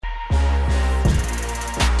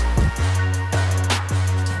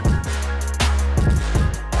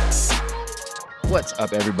What's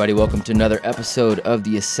up, everybody? Welcome to another episode of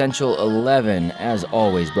The Essential 11, as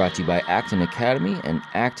always brought to you by Acton Academy and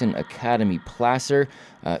Acton Academy Placer.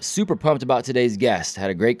 Super pumped about today's guest. Had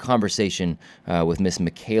a great conversation with Miss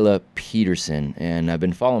Mikhaila Peterson, and I've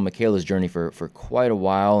been following Mikhaila's journey for quite a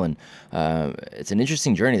while, and it's an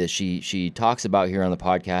interesting journey that she talks about here on the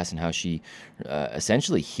podcast, and how she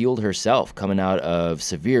essentially healed herself coming out of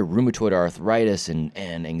severe rheumatoid arthritis and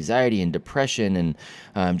anxiety and depression,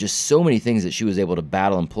 and just so many things that she was able to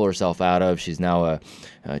battle and pull herself out of. She's now a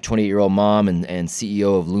 28-year-old mom and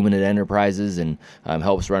CEO of Luminate Enterprises, and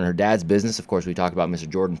helps run her dad's business. Of course, we talk about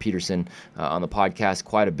Mr. Jordan Peterson on the podcast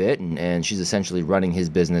quite a bit, and she's essentially running his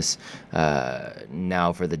business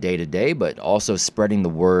now for the day-to-day, but also spreading the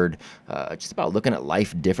word just about looking at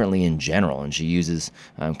life differently in general. And she uses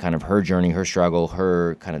kind of her journey, her struggle,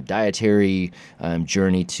 her kind of dietary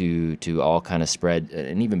journey to all kind of spread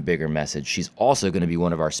an even bigger message. She's also going to be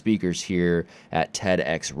one of our speakers here at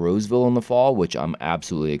TEDx Roseville in the fall, which I'm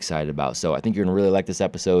absolutely excited about. So I think you're going to really like this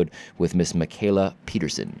episode with Miss Mikhaila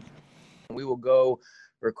Peterson. We will go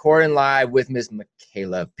recording live with Miss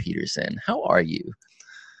Mikhaila Peterson. How are you?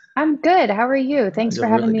 I'm good. How are you? Thanks for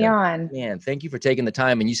having me on. Man, thank you for taking the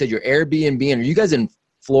time. And you said you're Airbnb, and are you guys in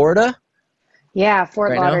Florida? Yeah,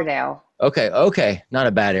 Fort Lauderdale. Now? Okay. Not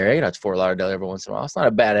a bad area. That's Fort Lauderdale every once in a while. It's not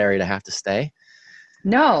a bad area to have to stay.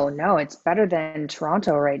 No, it's better than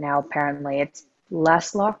Toronto right now, apparently. It's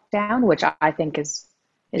less locked down, which I think is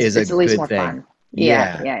at least more fun.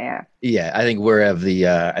 Yeah. I think we're of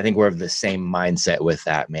the same mindset with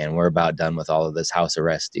that, man. We're about done with all of this house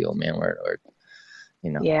arrest deal, man. We're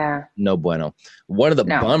no bueno. One of the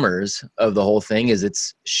bummers of the whole thing is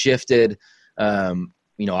it's shifted.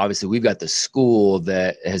 Obviously we've got the school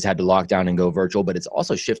that has had to lock down and go virtual, but it's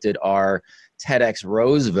also shifted our TEDx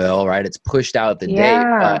Roseville, right? It's pushed out the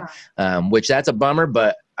date, which that's a bummer,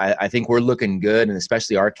 but I think we're looking good, and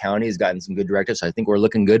especially our county has gotten some good directives. So I think we're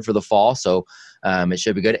looking good for the fall. So it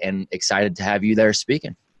should be good, and excited to have you there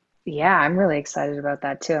speaking. Yeah, I'm really excited about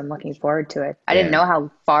that too. I'm looking forward to it. I didn't know how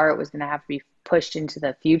far it was going to have to be pushed into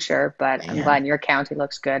the future, but I'm glad your county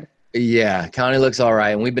looks good. Yeah, county looks all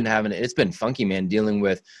right. And we've been it's been funky, man, dealing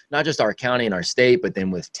with not just our county and our state, but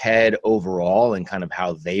then with TED overall and kind of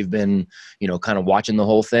how they've been, kind of watching the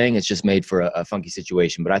whole thing. It's just made for a funky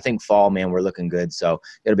situation. But I think fall, man, we're looking good. So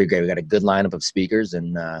it'll be great. We got a good lineup of speakers,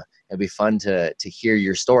 and it'll be fun to hear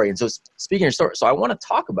your story. And so speaking of your story, so I want to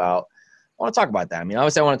talk about that. I mean,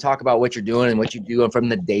 obviously I want to talk about what you're doing and what you do from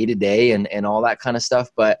the day to day and all that kind of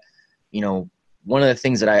stuff. But, one of the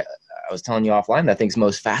things that I was telling you offline that I think is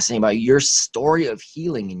most fascinating about your story of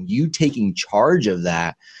healing and you taking charge of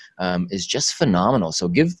that is just phenomenal. So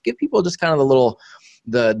give people just kind of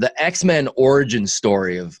the X-Men origin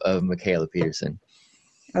story of Mikhaila Peterson.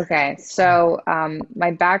 Okay. So my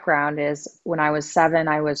background is when I was 7,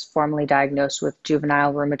 I was formally diagnosed with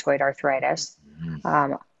juvenile rheumatoid arthritis.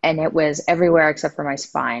 And it was everywhere except for my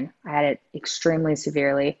spine. I had it extremely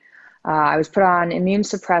severely. I was put on immune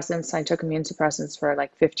suppressants. I took immune suppressants for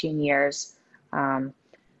like 15 years. I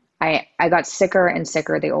got sicker and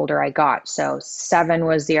sicker the older I got. So 7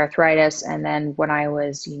 was the arthritis. And then when I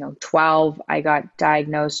was, 12, I got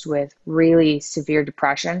diagnosed with really severe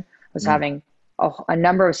depression. I was having a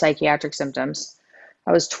number of psychiatric symptoms.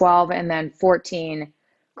 I was 12, and then 14,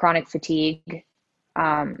 chronic fatigue.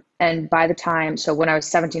 And by the time, so when I was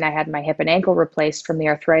 17, I had my hip and ankle replaced from the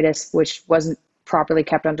arthritis, which wasn't properly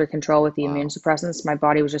kept under control with the immune suppressants. My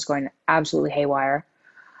body was just going absolutely haywire.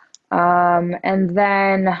 And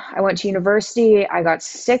then I went to university, I got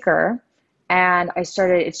sicker, and it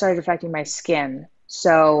started affecting my skin.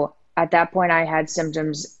 So at that point I had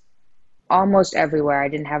symptoms almost everywhere. I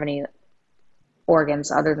didn't have any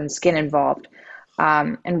organs other than skin involved.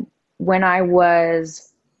 And when I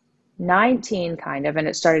was 19 kind of, and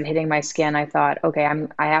it started hitting my skin, I thought, okay,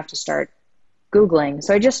 I have to start Googling.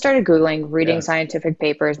 So I just started Googling, reading scientific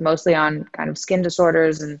papers, mostly on kind of skin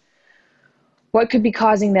disorders and what could be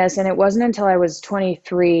causing this. And it wasn't until I was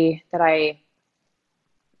 23 that I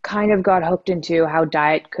kind of got hooked into how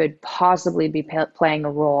diet could possibly be playing a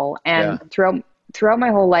role. And throughout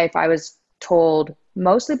my whole life, I was told,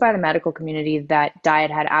 mostly by the medical community, that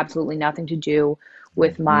diet had absolutely nothing to do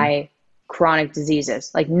with my chronic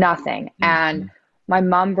diseases, like nothing. And my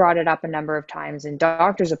mom brought it up a number of times in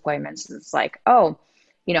doctor's appointments. It's like, I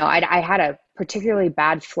had a particularly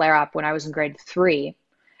bad flare up when I was in grade 3.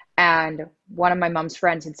 And one of my mom's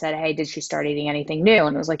friends had said, hey, did she start eating anything new?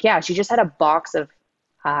 And I was like, yeah, she just had a box of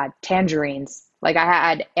tangerines. Like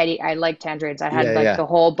I like tangerines. I had the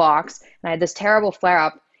whole box, and I had this terrible flare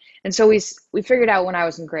up. And so we figured out when I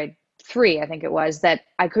was in grade 3, I think it was, that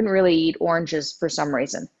I couldn't really eat oranges for some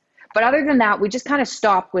reason. But other than that, we just kind of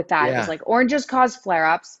stopped with that. It was Yeah. like oranges cause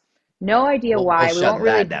flare-ups. No idea We'll why. We won't shut that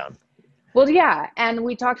really. down. Well, yeah. And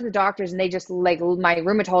we talked to the doctors, and they just like my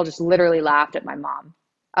rheumatologist literally laughed at my mom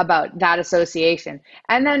about that association.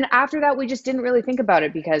 And then after that, we just didn't really think about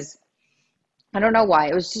it because I don't know why.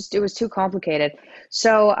 It was too complicated.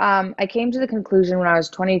 So I came to the conclusion when I was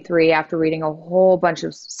 23, after reading a whole bunch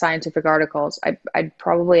of scientific articles. I'd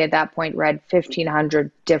probably at that point read 1,500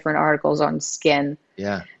 different articles on skin.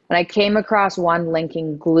 Yeah. And I came across one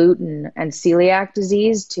linking gluten and celiac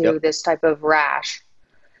disease to Yep. this type of rash.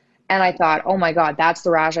 And I thought, oh my God, that's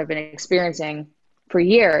the rash I've been experiencing for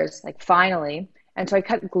years, like finally. And so I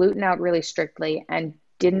cut gluten out really strictly and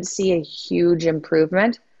didn't see a huge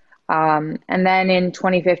improvement. And then in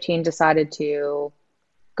 2015, decided to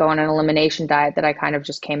go on an elimination diet that I kind of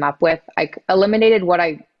just came up with. I eliminated what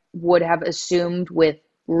I would have assumed with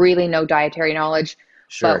really no dietary knowledge,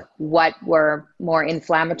 Sure. but what were more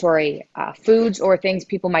inflammatory foods or things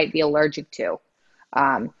people might be allergic to.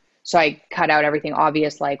 Um, so I cut out everything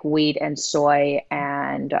obvious like wheat and soy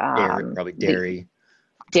and Dairy, probably the dairy.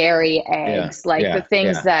 dairy, Yeah. eggs, like the Yeah.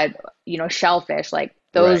 things Yeah. that, shellfish, like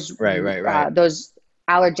Right. Right. Right. Right. those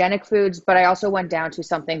allergenic foods. But I also went down to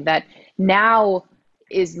something that now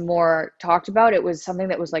is more talked about. It was something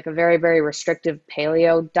that was like a very, very restrictive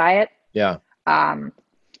paleo diet. Yeah. Um,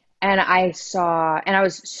 and I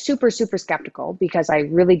was super, super skeptical because I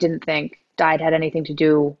really didn't think diet had anything to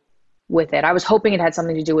do with it. I was hoping it had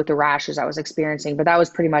something to do with the rashes I was experiencing, but that was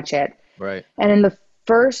pretty much it. Right. And in the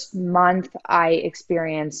first month, I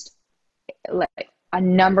experienced like a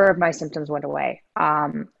number of my symptoms went away.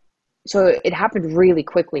 So it happened really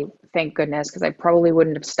quickly, thank goodness, because I probably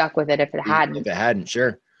wouldn't have stuck with it if it If hadn't. it hadn't,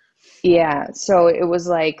 sure. Yeah, so it was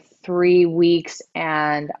like 3 weeks,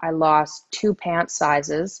 and I lost 2 pant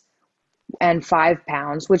sizes and 5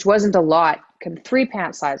 pounds, which wasn't a lot. 3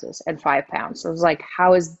 pant sizes and 5 pounds. So it was like,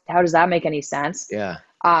 how does that make any sense? Yeah.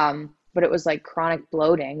 But it was like chronic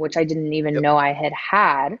bloating, which I didn't even Yep. know I had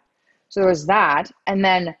had. So there was that. And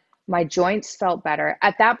then my joints felt better.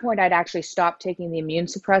 At that point, I'd actually stopped taking the immune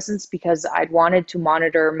suppressants because I'd wanted to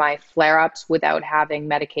monitor my flare ups without having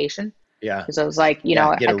medication. Yeah. Because I was like,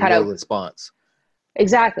 Yeah. Get I a cut real out response.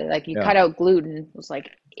 exactly like you Yeah. cut out gluten. It was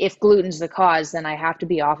like, if gluten's the cause, then I have to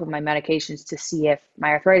be off of my medications to see if my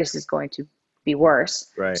arthritis is going to be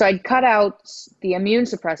worse. Right. So I'd cut out the immune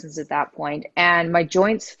suppressants at that point, and my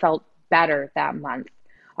joints felt better that month.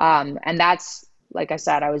 And that's, like I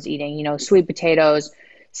said, I was eating, sweet potatoes,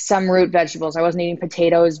 some root vegetables. I wasn't eating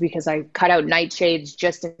potatoes because I cut out nightshades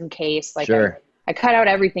just in case. Like Sure. I cut out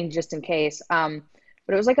everything just in case. But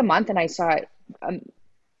it was like a month, and I saw um,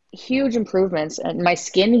 huge improvements, and my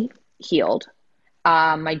skin healed.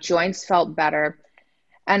 My joints felt better,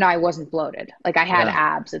 and I wasn't bloated. Like I had Yeah.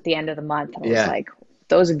 abs at the end of the month, and I was Yeah. like,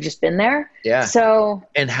 those have just been there. Yeah. So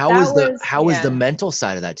And that was, how is the yeah. mental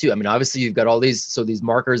side of that too? I mean, obviously you've got all these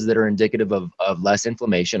markers that are indicative of less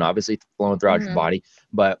inflammation, obviously flowing throughout your Mhm. body,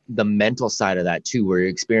 but the mental side of that too, where you're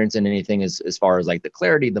experiencing anything as far as like the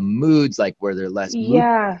clarity, the moods, like where there less mood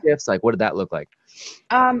Yeah. shifts, like what did that look like?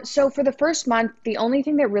 So for the first month, the only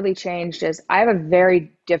thing that really changed is I have a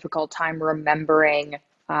very difficult time remembering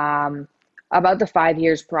um, about the 5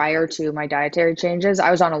 years prior to my dietary changes.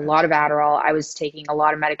 I was on a lot of Adderall, I was taking a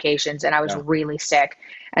lot of medications, and I was Yeah. really sick.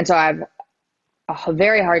 And so I have a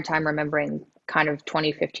very hard time remembering kind of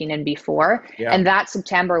 2015 and before. Yeah. And that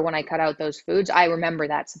September, when I cut out those foods, I remember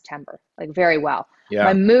that September like very well. My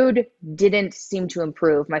Yeah. mood didn't seem to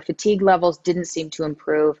improve. My fatigue levels didn't seem to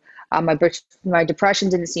improve. My depression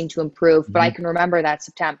didn't seem to improve, but I Hmm. can remember that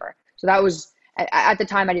September. So that was at the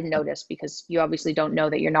time I didn't notice because you obviously don't know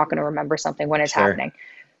that you're not going to remember something when it's Sure. happening.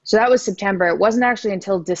 So that was September. It wasn't actually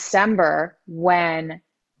until December when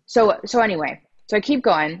so anyway, so I keep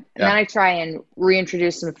going, and then Yeah. I try and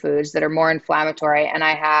reintroduce some foods that are more inflammatory, and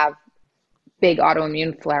I have big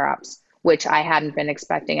autoimmune flare-ups, which I hadn't been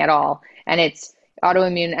expecting at all. And it's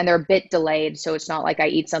autoimmune, and they're a bit delayed, so it's not like I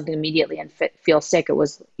eat something immediately and feel sick. It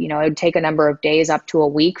was, it would take a number of days up to a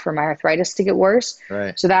week for my arthritis to get worse.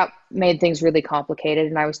 Right. So that made things really complicated,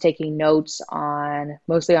 and I was taking notes on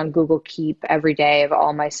mostly on Google Keep every day of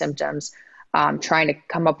all my symptoms, trying to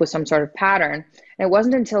come up with some sort of pattern. And it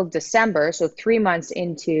wasn't until December, so 3 months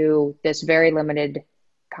into this very limited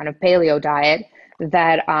kind of paleo diet,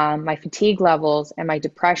 that my fatigue levels and my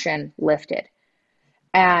depression lifted.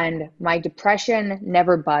 And my depression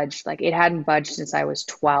never budged. Like it hadn't budged since I was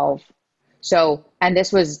 12. So, and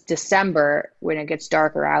this was December when it gets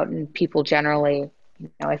darker out, and people generally,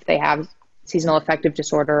 if they have seasonal affective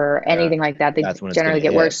disorder or Yeah. anything like that, they That's when it's generally gonna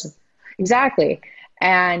get hit. worse. Exactly.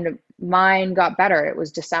 And mine got better. It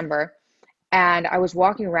was December. And I was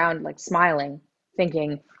walking around like smiling,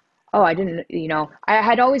 thinking, oh, I didn't, I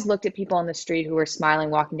had always looked at people on the street who were smiling,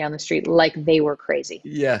 walking down the street like they were crazy.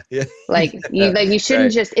 Yeah, yeah, Like you shouldn't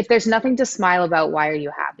right. just, if there's nothing to smile about, why are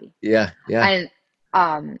you happy? Yeah, yeah,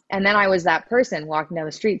 And then I was that person walking down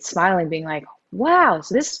the street smiling, being like, wow,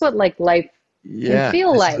 so this is what like life can yeah.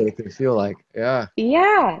 feel This is what like. it can feel like. Yeah,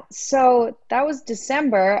 Yeah, so that was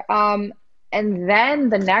December. And then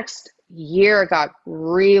the next year got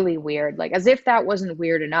really weird, like as if that wasn't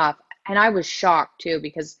weird enough. And I was shocked too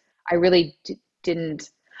because I really didn't.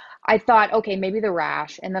 I thought, okay, maybe the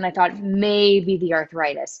rash, and then I thought maybe the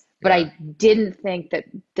arthritis, but yeah, I didn't think that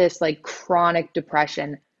this like chronic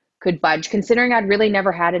depression could budge, considering I'd really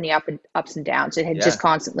never had any ups and downs. It had just yeah,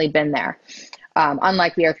 constantly been there.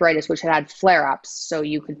 Unlike the arthritis, which had flare-ups. So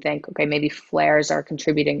you could think, okay, maybe flares are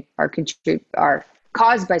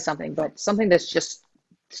caused by something, but something that's just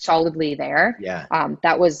solidly there. yeah.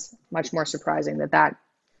 That was much more surprising that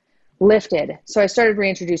lifted. So I started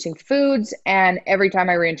reintroducing foods, and every time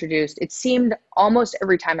I reintroduced, it seemed almost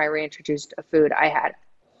every time I reintroduced a food, I had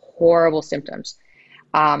horrible symptoms.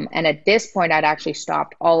 And at this point, I'd actually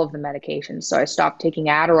stopped all of the medications. So I stopped taking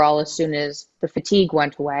Adderall as soon as the fatigue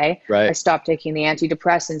went away. I Right. stopped taking the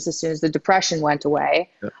antidepressants as soon as the depression went away.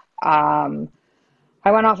 Yeah. Um,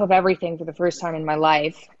 I went off of everything for the first time in my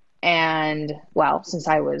life. And well, since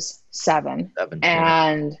I was seven, 7. Yeah,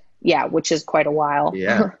 and yeah, which is quite a while.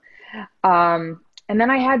 yeah. And then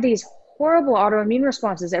I had these horrible autoimmune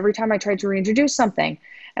responses every time I tried to reintroduce something.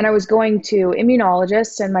 And I was going to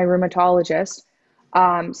immunologists and my rheumatologist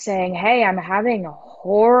saying, hey, I'm having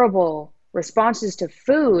horrible responses to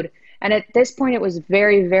food. And at this point, it was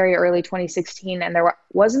very, very early 2016, and there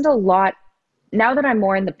wasn't a lot. Now that I'm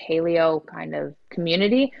more in the paleo kind of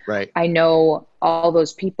community, Right. I know all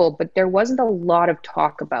those people, but there wasn't a lot of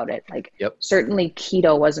talk about it. Like, Yep. certainly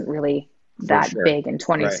keto wasn't really For that sure. big in Right.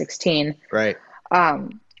 2016. Right.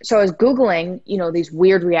 So I was Googling, these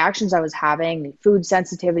weird reactions I was having, the food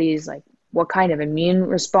sensitivities, like what kind of immune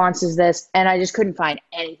response is this? And I just couldn't find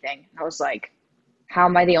anything. I was like, how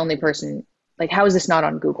am I the only person? Like, how is this not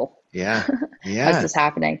on Google? Yeah. How's Yeah. this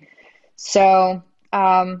happening? So,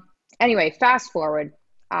 anyway, fast forward.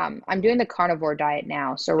 I'm doing the carnivore diet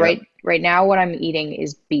now. So Yep. right now, what I'm eating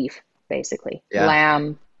is beef, basically, Yeah.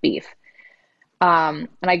 lamb, beef. And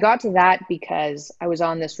I got to that because I was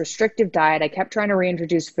on this restrictive diet. I kept trying to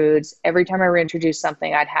reintroduce foods. Every time I reintroduced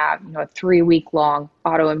something, I'd have, a 3 week long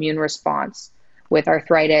autoimmune response with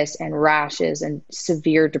arthritis and rashes and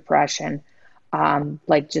severe depression,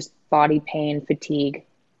 like just body pain, fatigue,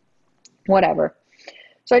 whatever.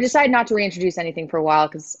 So I decided not to reintroduce anything for a while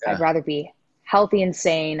because I'd Yeah. rather be healthy and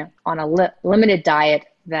sane on a limited diet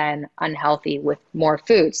than unhealthy with more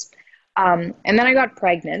foods. And then I got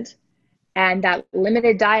pregnant, and that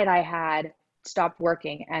limited diet I had stopped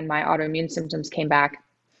working, and my autoimmune symptoms came back.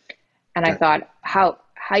 And I Okay. thought,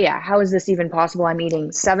 how is this even possible? I'm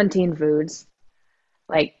eating 17 foods.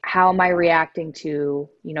 Like, how am I reacting to,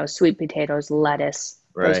 sweet potatoes, lettuce,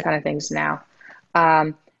 those Right. kind of things now?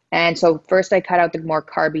 Um, and so first I cut out the more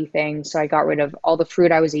carby things. So I got rid of all the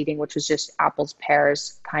fruit I was eating, which was just apples,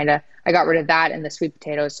 pears, kind of. I got rid of that and the sweet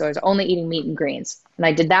potatoes. So I was only eating meat and greens. And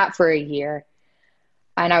I did that for a year,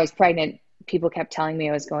 and I was pregnant. People kept telling me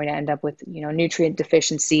I was going to end up with, nutrient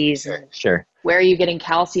deficiencies. Sure. And Sure. where are you getting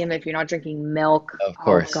calcium if you're not drinking milk? Of Oh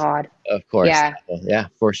course. God. Of course. Yeah. Yeah,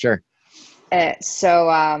 for sure.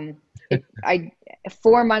 I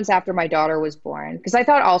 4 months after my daughter was born, because I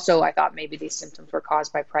thought maybe these symptoms were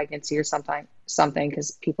caused by pregnancy or something,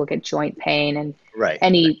 because people get joint pain and Right.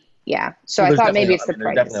 yeah. So Well, I there's thought definitely, maybe it's the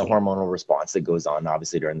there's definitely a pregnancy. hormonal response that goes on,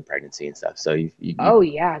 obviously, during the pregnancy and stuff. So you Oh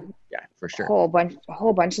yeah, yeah, for a sure. whole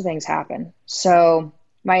bunch of things happen. So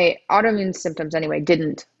my autoimmune symptoms anyway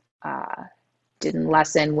didn't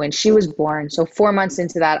lessen when she was born. So 4 months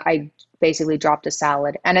into that, I basically dropped a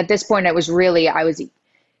salad. And at this point, I was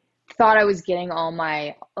thought I was getting all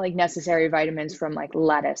my like necessary vitamins from like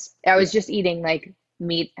lettuce. I Yeah. was just eating like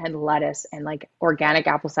meat and lettuce and like organic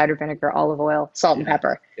apple cider vinegar, olive oil, salt and Yeah.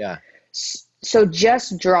 pepper. Yeah. So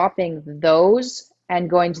just dropping those and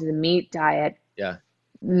going to the meat diet Yeah.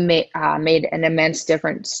 made an immense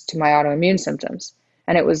difference to my autoimmune symptoms.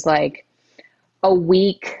 And it was like a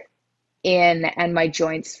week in, and my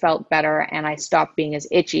joints felt better, and I stopped being as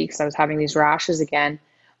itchy because I was having these rashes again.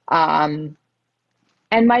 Um,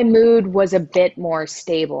 and my mood was a bit more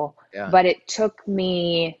stable, Yeah. but it took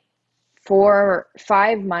me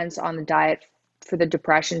 5 months on the diet for the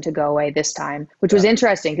depression to go away this time, which Yeah. was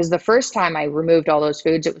interesting because the first time I removed all those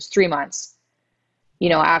foods, it was 3 months,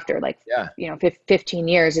 after like, Yeah. 15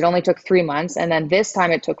 years, it only took 3 months. And then this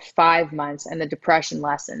time it took 5 months, and the depression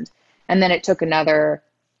lessened. And then it took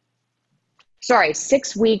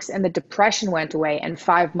 6 weeks and the depression went away, and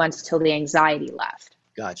 5 months till the anxiety left.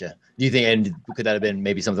 Gotcha. Do you think, and could that have been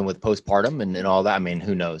maybe something with postpartum and all that? I mean,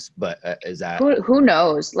 who knows? But is that, Who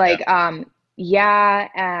knows? yeah, Yeah,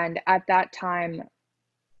 and at that time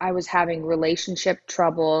I was having relationship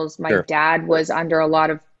troubles. My sure, dad was under a lot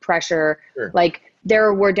of pressure. sure, Like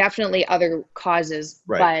there were definitely other causes,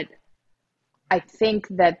 right. but I think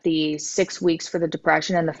that the 6 weeks for the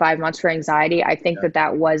depression and the 5 months for anxiety, I think Yeah, that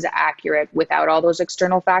that was accurate without all those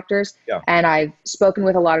external factors. yeah, And I've spoken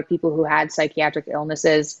with a lot of people who had psychiatric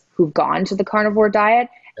illnesses who've gone to the carnivore diet,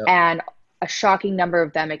 yeah. and a shocking number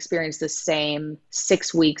of them experienced the same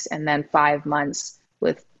 6 weeks and then 5 months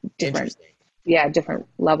with different, Interesting. yeah, different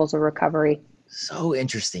levels of recovery. So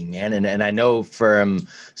interesting, man. And I know from,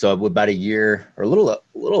 so about a year or a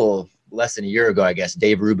little less than a year ago, I guess,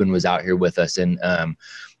 Dave Rubin was out here with us, and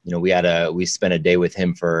we spent a day with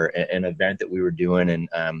him for an event that we were doing, and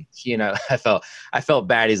he and I felt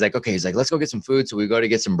bad. He's like, okay, he's like, let's go get some food. So we go to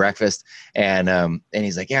get some breakfast, and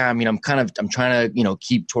he's like, yeah, I mean, I'm trying to,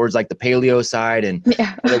 keep towards like the paleo side, and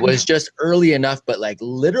Yeah. it was just early enough, but like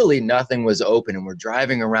literally nothing was open, and we're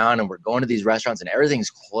driving around and we're going to these restaurants and everything's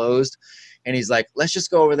closed. And he's like, let's just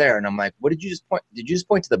go over there. And I'm like, what did you just point? Did you just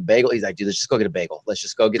point to the bagel? He's like, dude, let's just go get a bagel. Let's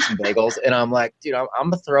just go get some bagels. And I'm like, dude,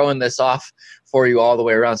 I'm throwing this off for you all the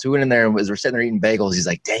way around. So we went in there, and as we're sitting there eating bagels, he's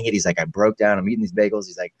like, dang it. He's like, I broke down. I'm eating these bagels.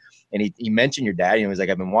 He's like, and he mentioned your dad. He's like,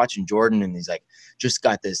 I've been watching Jordan, and he's like, just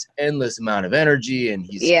got this endless amount of energy. And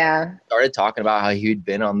he's Yeah. started talking about how he'd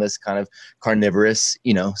been on this kind of carnivorous,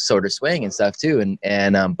 sort of swing and stuff too.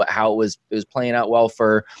 And but how it was playing out well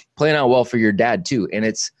for your dad too. And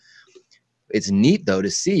it's neat though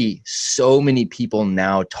to see so many people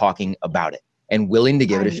now talking about it and willing to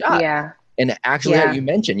give it a shot. Yeah. And actually, how Yeah. you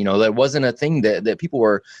mentioned, that wasn't a thing that people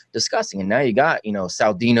were discussing. And now you got,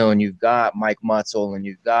 Saldino, and you've got Mike Mutzel, and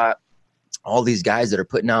you've got all these guys that are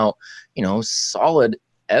putting out, solid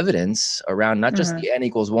evidence around not just Mhm. the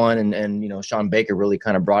N=1, and Sean Baker really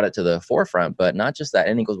kind of brought it to the forefront, but not just that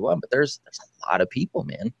N=1, but there's a lot of people,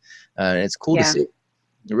 man. And it's cool to Yeah. see.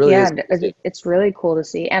 It really Yeah, is cool to see. it's really cool to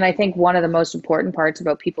see. And I think one of the most important parts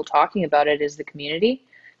about people talking about it is the community,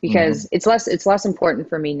 Mhm. because it's less important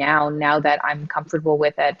for me now that I'm comfortable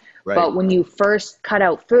with it. Right. But when you first cut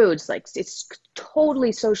out foods, like it's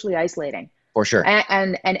totally socially isolating. For sure.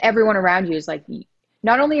 And everyone around you is like,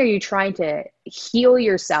 not only are you trying to heal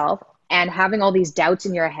yourself and having all these doubts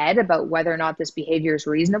in your head about whether or not this behavior is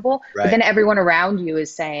reasonable, but Right. then everyone around you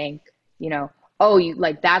is saying, oh, you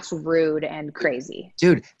like that's rude and crazy.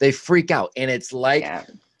 Dude, they freak out. And it's like, Yeah.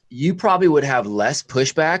 you probably would have less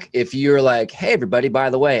pushback if you're like, hey, everybody, by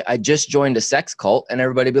the way, I just joined a sex cult, and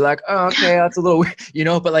everybody be like, oh, okay, that's a little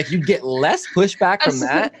weird, but like you'd get less pushback from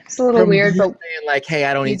that, It's a little from weird, you but saying like, hey,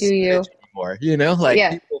 I don't you eat do you. spinach anymore, like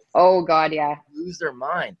Yeah. people Oh God, yeah. lose their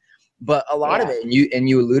mind. But a lot of Yeah. it, and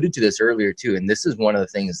you alluded to this earlier too, and this is one of the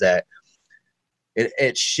things that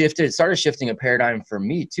it started shifting a paradigm for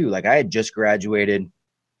me too. Like I had just graduated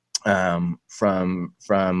from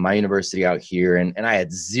my university out here, and I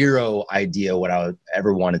had zero idea what I would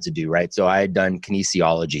ever wanted to do, right? So I had done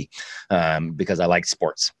kinesiology because I like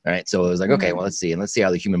sports, right? So it was like, okay, well, let's see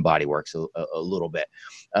how the human body works a little bit.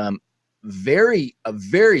 A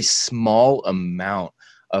very small amount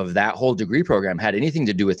of that whole degree program had anything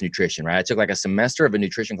to do with nutrition, right? I took like a semester of a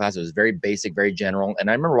nutrition class. It was very basic, very general. And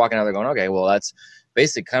I remember walking out there going, okay, well, that's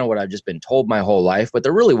basically kind of what I've just been told my whole life, but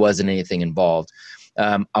there really wasn't anything involved.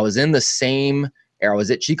 I was in the same era. I was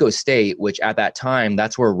at Chico State, which at that time,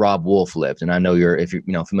 that's where Rob Wolf lived. And I know if you're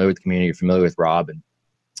familiar with the community, you're familiar with Rob. And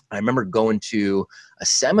I remember going to a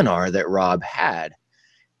seminar that Rob had.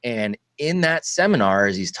 And in that seminar,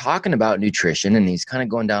 as he's talking about nutrition, and he's kind of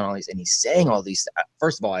going down all these, and he's saying all these.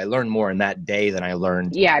 First of all, I learned more in that day than I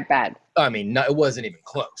learned. Yeah, I bet. I mean, it wasn't even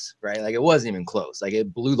close, right? Like it wasn't even close. Like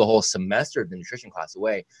it blew the whole semester of the nutrition class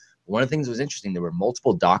away. One of the things that was interesting, there were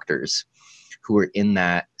multiple doctors who were in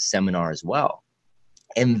that seminar as well.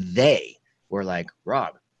 And they were like,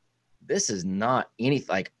 Rob, this is not anything.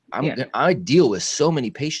 Like I deal with so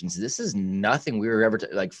many patients. This is nothing we were ever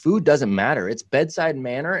like. Food doesn't matter. It's bedside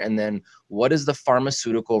manner. And then what is the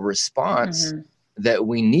pharmaceutical response that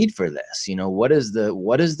we need for this? What is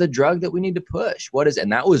the drug that we need to push?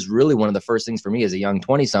 And that was really one of the first things for me as a young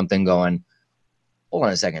 20-something going, hold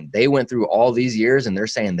on a second. They went through all these years and they're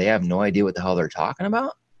saying they have no idea what the hell they're talking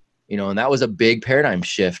about. And that was a big paradigm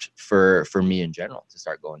shift for me in general to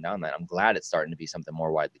start going down that. I'm glad it's starting to be something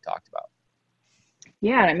more widely talked about.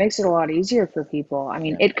 Yeah, and it makes it a lot easier for people. I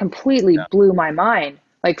mean, Yeah. it completely blew my mind.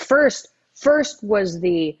 Like first was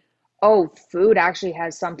the, oh, food actually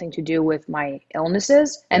has something to do with my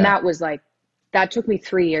illnesses. And Yeah. that was like, that took me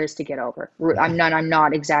 3 years to get over. I'm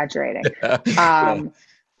not exaggerating. Yeah. Um,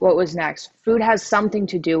 what was next? Food has something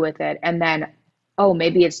to do with it. And then, oh,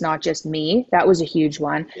 maybe it's not just me. That was a huge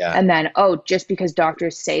one. Yeah. And then, oh, just because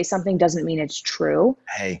doctors say something doesn't mean it's true.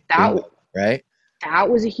 Hey, That bingo, right? that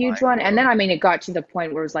was a huge Mind one. And then, blown. I mean, it got to the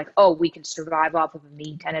point where it was like, oh, we can survive off of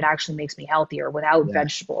meat and it actually makes me healthier without Yeah.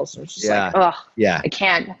 vegetables. So it's just like, Yeah. oh, Yeah. I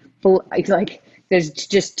can't, like, there's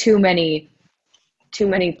just too many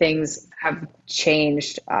things have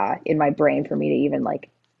changed in my brain for me to even like,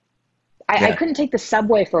 I Yeah. couldn't take the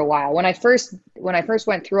subway for a while. When I first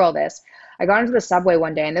went through all this, I got into the subway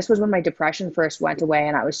one day and this was when my depression first went away.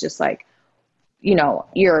 And I was just like,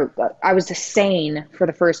 I was sane for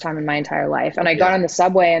the first time in my entire life. And I got Yeah. on the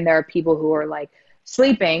subway and there are people who are like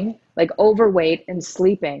sleeping, like overweight and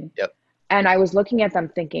sleeping. Yep. And I was looking at them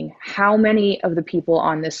thinking, how many of the people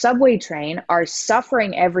on the subway train are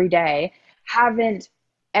suffering every day, haven't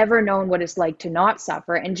ever known what it's like to not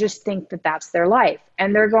suffer, and just think that that's their life.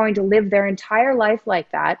 And they're going to live their entire life like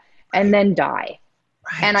that and Right. then die.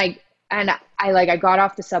 And Right. I got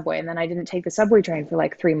off the subway and then I didn't take the subway train for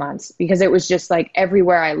like 3 months because it was just like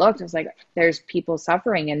everywhere I looked, I was like, there's people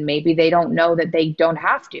suffering and maybe they don't know that they don't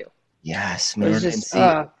have to. Yes, It was man. And just, see,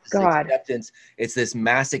 oh this God. acceptance, it's this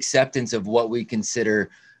mass acceptance of what we consider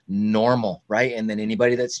normal, right? And then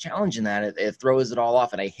anybody that's challenging that, it throws it all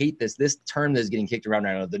off. And I hate this term that's getting kicked around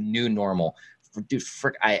right now, the new normal. Dude,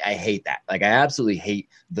 I hate that. Like, I absolutely hate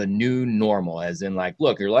the new normal, as in, like,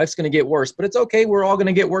 look, your life's going to get worse, but it's okay. We're all going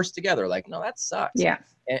to get worse together. Like, no, that sucks. Yeah.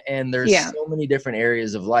 And there's Yeah. so many different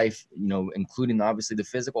areas of life, including obviously the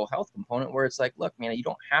physical health component, where it's like, look, man, you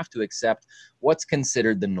don't have to accept what's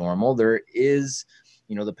considered the normal. There is,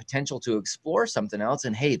 the potential to explore something else,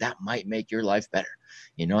 and hey, that might make your life better.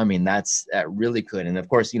 I mean, that really could. And of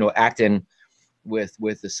course, acting with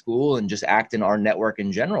the school and just acting our network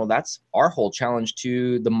in general, that's our whole challenge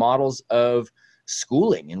to the models of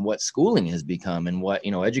schooling and what schooling has become and what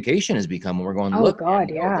education has become. And we're going, Oh look, God.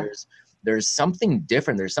 man, no, Yeah. there's something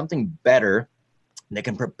different, there's something better that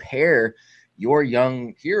can prepare your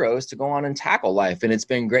young heroes to go on and tackle life. And it's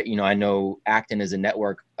been great. I know acting as a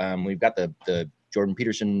network, we've got the Jordan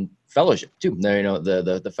Peterson fellowship too,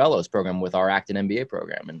 the fellows program with our acting MBA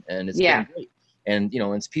program, and it's been Yeah. great. And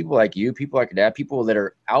it's people like you, people like Dad, people that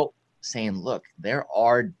are out saying, look, there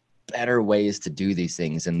are better ways to do these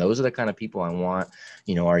things, and those are the kind of people I want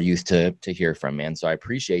our youth to hear from, man. So I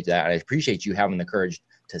appreciate that. I appreciate you having the courage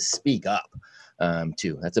to speak up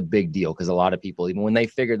too. That's a big deal, because a lot of people, even when they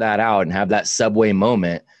figure that out and have that subway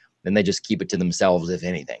moment, then they just keep it to themselves, if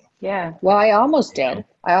anything. Yeah. Well, I almost You know? did.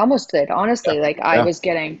 I almost did. Yeah. Honestly, like Yeah. I was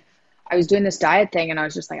doing this diet thing and I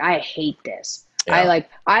was just like, I hate this. Yeah.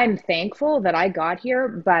 I'm thankful that I got here,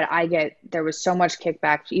 but there was so much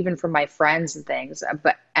kickback even from my friends and things,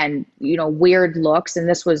 and weird looks. And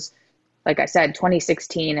this was, like I said,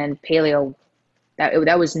 2016, and paleo,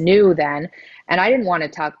 that was new then. And I didn't want to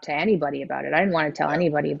talk to anybody about it. I didn't want to tell Yeah.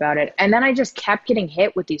 anybody about it. And then I just kept getting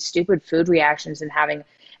hit with these stupid food reactions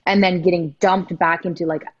and then getting dumped back into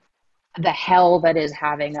like the hell that is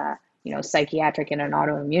having a psychiatric and an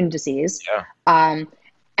autoimmune disease. Yeah.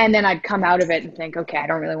 And then I'd come out of it and think, okay, I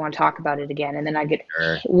don't really want to talk about it again. And then I'd get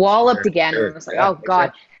Sure. walloped again. And I Sure. was like, Yeah. oh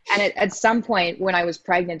God. And at some point when I was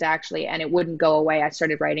pregnant, actually, and it wouldn't go away, I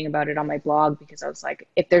started writing about it on my blog because I was like,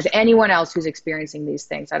 if there's anyone else who's experiencing these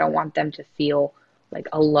things, I don't want them to feel like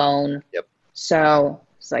alone. Yep. So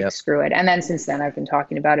it's like, Yep. screw it. And then since then I've been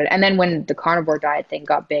talking about it. And then when the carnivore diet thing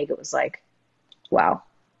got big, it was like, wow,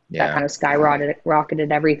 that Yeah. kind of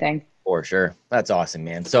rocketed everything. For sure. That's awesome,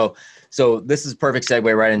 man. So this is perfect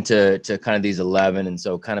segue right into kind of these 11. And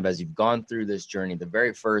so kind of as you've gone through this journey, the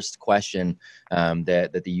very first question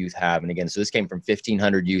that the youth have, and again, so this came from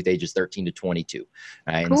 1,500 youth ages 13 to 22.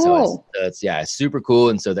 Right? And so Cool. it's super cool.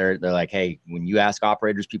 And so they're like, hey, when you ask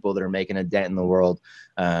operators, people that are making a dent in the world,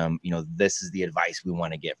 this is the advice we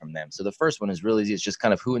want to get from them. So the first one is really easy. It's just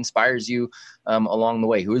kind of who inspires you along the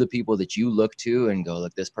way. Who are the people that you look to and go,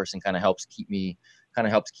 look, this person kind of helps keep me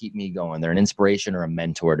going. They're an inspiration or a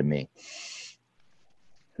mentor to me.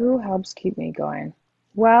 Who helps keep me going?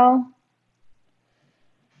 Well,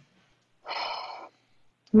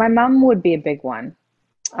 my mom would be a big one.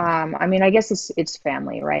 I mean, I guess it's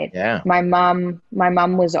family, right? Yeah. My mom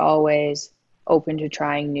was always open to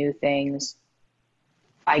trying new things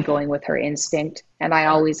by going with her instinct, and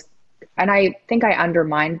I think I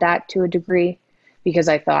undermined that to a degree because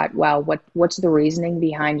I thought, well, what's the reasoning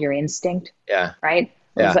behind your instinct, Yeah. right?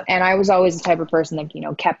 Yeah. And I was always the type of person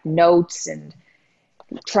that kept notes and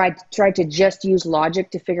tried to just use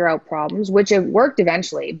logic to figure out problems, which it worked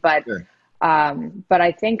eventually, Sure. but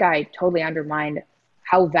I think I totally undermined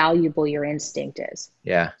how valuable your instinct is.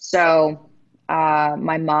 Yeah. So,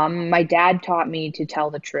 my dad taught me to tell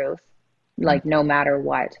the truth, Mm. like no matter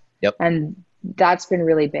what. Yep. And that's been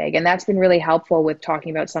really big. And that's been really helpful with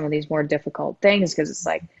talking about some of these more difficult things because it's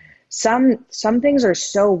like some things are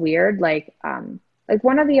so weird. Like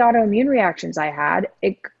one of the autoimmune reactions I had,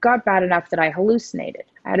 it got bad enough that I hallucinated.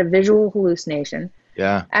 I had a visual hallucination.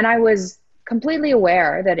 Yeah. And I was completely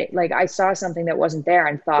aware that like I saw something that wasn't there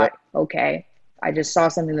and Yep. thought, okay, I just saw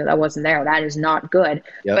something that wasn't there. That is not good.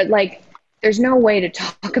 Yep. But like, there's no way to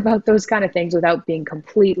talk about those kind of things without being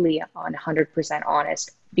completely 100%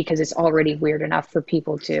 honest because it's already weird enough for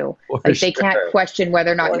people to, For like, they can't sure. question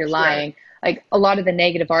whether or not For you're sure. lying. Like a lot of the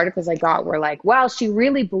negative articles I got were like, well, she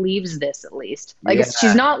really believes this at least. Like Yeah.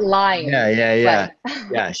 she's not lying, Yeah. Yeah. Yeah. but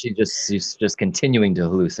Yeah. She's just continuing to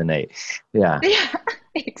hallucinate. Yeah. yeah,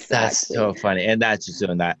 That's exactly. so funny. And that's just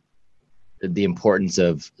doing that. The importance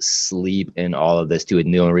of sleep in all of this too.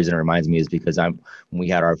 And the only reason it reminds me is because when we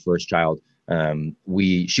had our first child,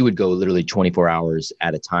 she would go literally 24 hours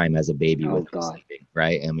at a time as a baby Oh without God. sleeping.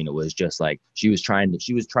 Right. I mean, it was just like she was trying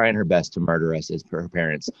her best to murder us as her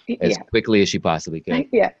parents as Yeah. quickly as she possibly could.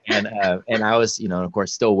 Yeah. And I was, of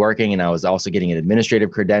course, still working, and I was also getting an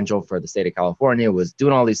administrative credential for the state of California, was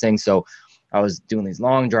doing all these things. So I was doing these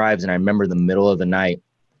long drives, and I remember the middle of the night,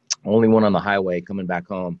 only one on the highway coming back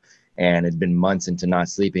home, and it'd been months into not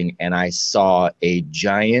sleeping, and I saw a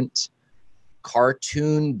giant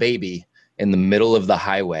cartoon baby in the middle of the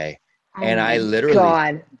highway, Oh and I my literally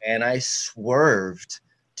God. swerved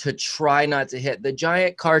to try not to hit the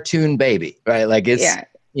giant cartoon baby, right? Like it's,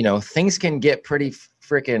 Yeah. things can get pretty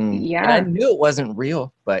freaking, and I Yeah. knew it wasn't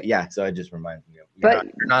real, but yeah, so it just reminds me of But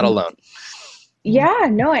you're not alone. yeah,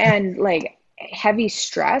 no, and like heavy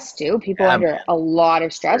stress too. People Yeah, under man. a lot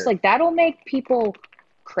of stress, Sure. like that'll make people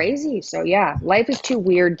crazy. So yeah, life is too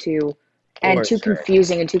weird to and For too sure.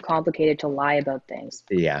 confusing and too complicated to lie about things.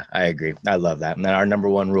 Yeah, I agree. I love that. And then our number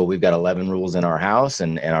one rule, we've got 11 rules in our house,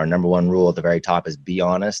 and our number one rule at the very top is be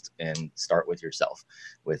honest and start with yourself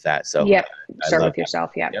with that. So Yep. I Start love with that.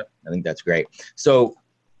 yourself. Yeah. Yep. I think that's great. So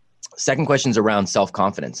second question is around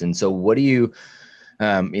self-confidence. And so what do you,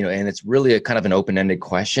 and it's really a kind of an open-ended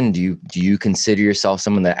question. Do you consider yourself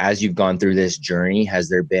someone that, as you've gone through this journey, has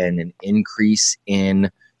there been an increase in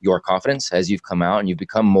your confidence as you've come out and you've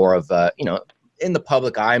become more of a, in the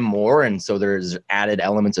public eye more, and so there's added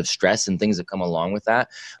elements of stress and things that come along with that?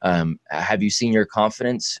 Have you seen your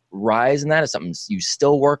confidence rise in that? Is something you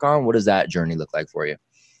still work on? What does that journey look like for you?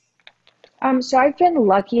 So I've been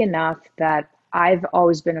lucky enough that I've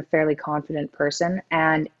always been a fairly confident person,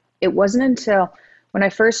 and it wasn't until when I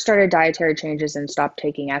first started dietary changes and stopped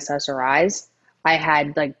taking SSRIs, I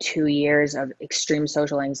had like 2 years of extreme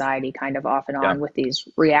social anxiety kind of off and Yeah, on with these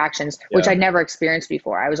reactions, which yeah, I'd never experienced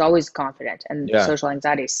before. I was always confident, and yeah. social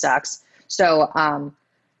anxiety sucks. So,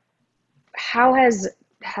 how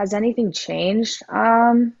has anything changed?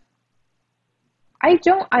 I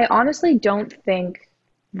honestly don't think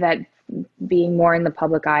that being more in the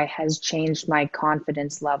public eye has changed my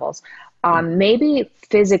confidence levels. Good. Maybe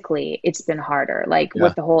physically it's been harder, like Yeah,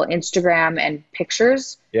 with the whole Instagram and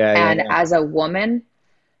pictures. yeah, yeah, And yeah, as a woman,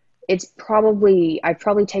 I've probably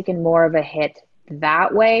taken more of a hit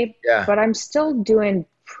that way, yeah. but I'm still doing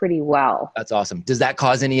pretty well. That's awesome. Does that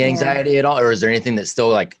cause any Yeah. anxiety at all, or is there anything that's still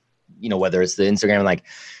like, whether it's the Instagram, like,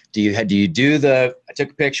 do you do the, I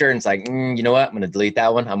took a picture and it's like, you know what, I'm gonna delete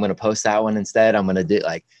that one. I'm gonna post that one instead. I'm gonna do,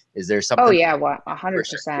 like, is there Oh something? yeah, well, a For hundred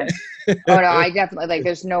sure. percent. Oh no, Yeah. I definitely like.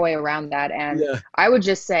 There's no way around that. And Yeah. I would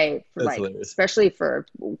just say, for That's like, hilarious. especially for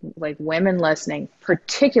like women listening,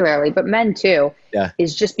 particularly, but men too, Yeah.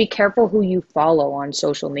 is just be careful who you follow on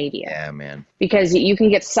social media Yeah, man. because you can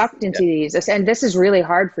get sucked Yeah. into these. And this is really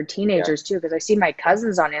hard for Yeah. teenagers too, because I see my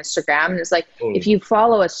cousins on Instagram, and it's like if Totally. you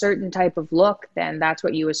follow a certain type of look, then that's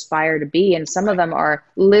what you aspire to be. And some of them are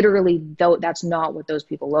literally though that's not what those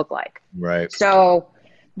people look like. Right. So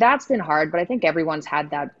that's been hard, but I think everyone's had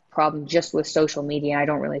that problem just with social media. I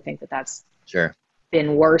don't really think that that's Sure.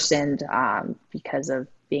 been worsened because of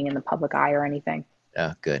being in the public eye or anything.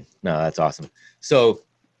 Yeah. Good. No, that's awesome. So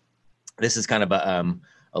this is kind of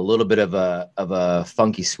a little bit of a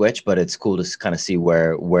funky switch, but it's cool to kind of see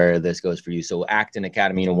where this goes for you. So Acton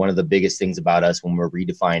Academy, one of the biggest things about us when we're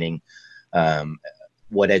redefining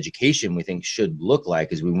what education we think should look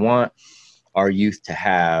like is we want our youth to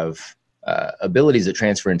have abilities that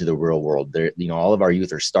transfer into the real world. They're, all of our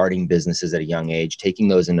youth are starting businesses at a young age, taking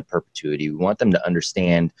those into perpetuity. We want them to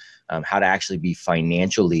understand how to actually be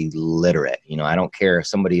financially literate. I don't care if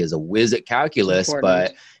somebody is a whiz at calculus,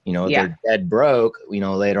 but they're dead broke,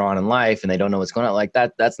 later on in life, and they don't know what's going on like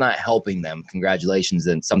that. That's not helping them. Congratulations.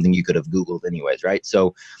 And something you could have Googled anyways. Right.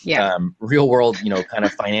 So real world, kind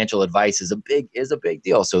of financial advice is a big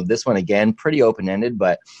deal. So this one, again, pretty open-ended,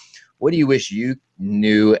 but what do you wish you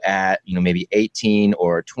knew at, maybe 18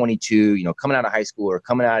 or 22, coming out of high school or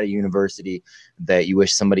coming out of university, that you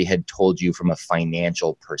wish somebody had told you from a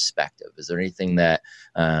financial perspective? Is there anything that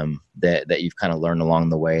that you've kind of learned along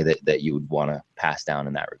the way that you would want to pass down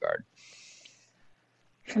in that regard?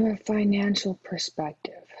 From a financial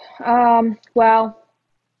perspective, well,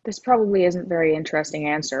 this probably isn't a very interesting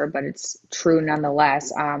answer, but it's true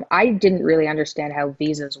nonetheless. I didn't really understand how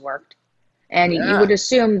visas worked. And you would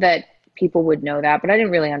assume that people would know that, but I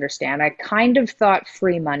didn't really understand. I kind of thought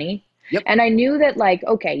free money. Yep. And I knew that, like,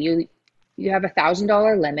 okay, you have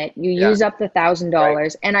 $1,000 limit, you use up the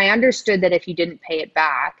 $1,000, and I understood that if you didn't pay it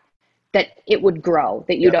back, that it would grow,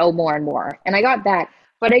 that you'd owe more and more. And I got that,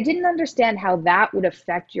 but I didn't understand how that would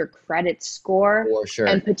affect your credit score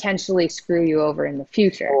and potentially screw you over in the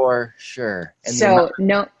future. For sure. And so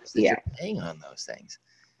you're paying on those things.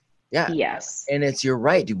 Yeah. Yes. And you're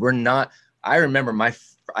right, dude. We're not. I remember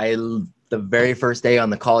the very first day on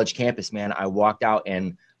the college campus, man, I walked out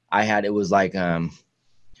and it was like,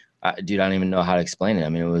 dude, I don't even know how to explain it. I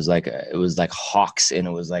mean, it was like hawks, and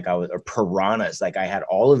it was like or piranhas. Like I had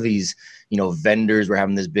all of these, vendors were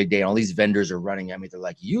having this big day, and all these vendors are running at me. They're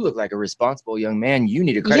like, "You look like a responsible young man. You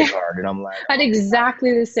need a credit card." And I'm like, I had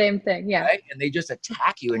exactly the same thing. Yeah. Right? And they just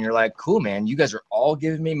attack you, and you're like, "Cool, man. You guys are all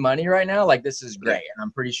giving me money right now. Like, this is great." And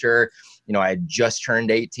I'm pretty sure, I had just turned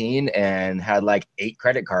 18 and had like 8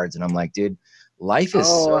 credit cards, and I'm like, dude, life is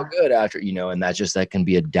so good after, and that can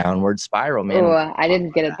be a downward spiral, man. Oh, I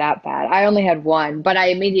didn't get it that bad. I only had one, but I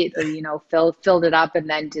immediately, filled it up and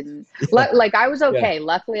then didn't. Like I was okay. Yeah.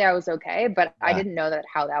 Luckily, I was okay, but I didn't know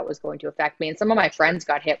how that was going to affect me. And some of my friends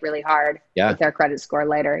got hit really hard with their credit score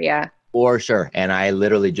later. Yeah. For sure. And I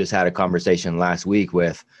literally just had a conversation last week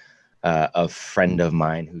with a friend of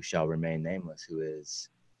mine who shall remain nameless, who is,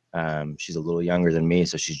 she's a little younger than me.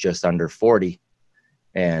 So she's just under 40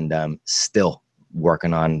 and still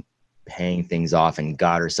working on paying things off, and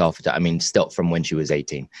got herself still from when she was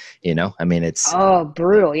 18, it's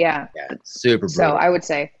brutal. Yeah. Super brutal. So I would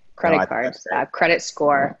say credit cards, credit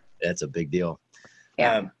score. That's a big deal.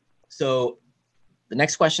 Yeah. So the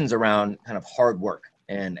next question's around kind of hard work,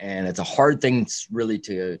 and it's a hard thing really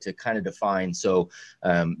to kind of define. So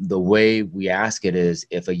the way we ask it is,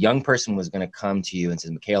 if a young person was going to come to you and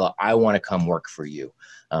says, Mikhaila, I want to come work for you.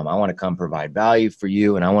 I want to come provide value for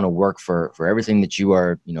you, and I want to work for everything that you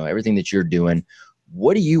are, everything that you're doing.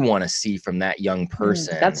 What do you want to see from that young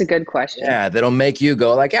person? That's a good question. Yeah, that'll make you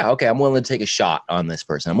go like, yeah, okay, I'm willing to take a shot on this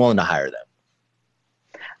person. I'm willing to hire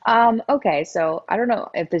them. Okay, so I don't know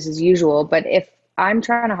if this is usual, but if I'm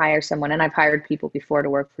trying to hire someone, and I've hired people before to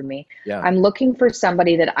work for me, I'm looking for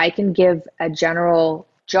somebody that I can give a general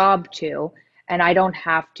job to, and I don't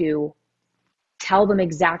have to tell them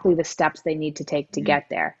exactly the steps they need to take to get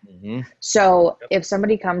there. Mm-hmm. So if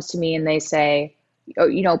somebody comes to me and they say,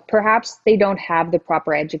 perhaps they don't have the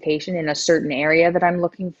proper education in a certain area that I'm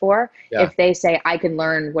looking for. If they say, I can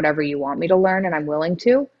learn whatever you want me to learn and I'm willing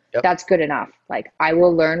to, that's good enough. Like, I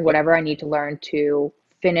will learn whatever I need to learn to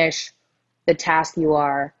finish the task you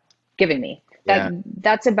are giving me.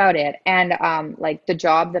 That's about it. And like the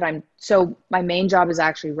job that so my main job is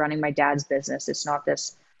actually running my dad's business. It's not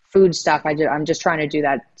this food stuff. I'm just trying to do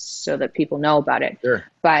that so that people know about it. Sure.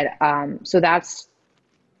 But so that's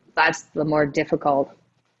the more difficult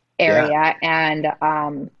area. And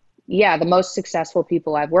the most successful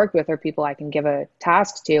people I've worked with are people I can give a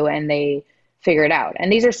task to and they figure it out.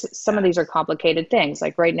 And some of these are complicated things.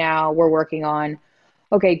 Like right now we're working on,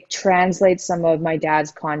 translate some of my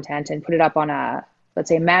dad's content and put it up on let's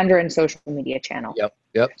say Mandarin social media channel.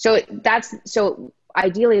 Yep. So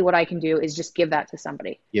ideally what I can do is just give that to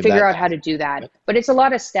somebody, figure out how to do that. But it's a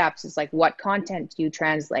lot of steps. It's like, what content do you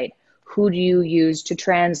translate? Who do you use to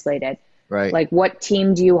translate it? Right. Like, what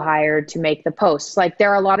team do you hire to make the posts? Like, there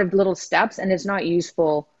are a lot of little steps, and it's not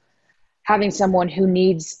useful having someone who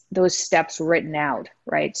needs those steps written out.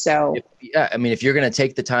 Right. So if you're going to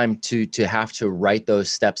take the time to have to write those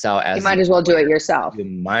steps out, you might as well do it yourself. You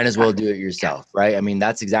might as well do it yourself. Right.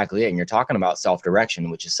 That's exactly it. And you're talking about self-direction,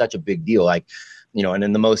 which is such a big deal. Like, and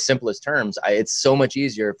in the most simplest terms, it's so much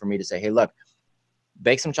easier for me to say, hey, look,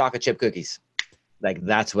 bake some chocolate chip cookies. Like,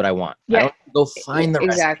 that's what I want. I Yeah, don't need to go find the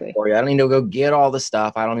recipe exactly. for you. I don't need to go get all the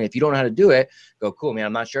stuff. I don't need, if you don't know how to do it, go, cool, man,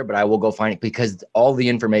 I'm not sure, but I will go find it because all the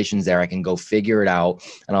information's there. I can go figure it out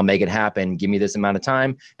and I'll make it happen. Give me this amount of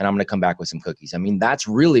time and I'm going to come back with some cookies. I mean, that's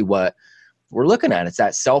really what we're looking at. It's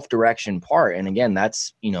that self-direction part. And again,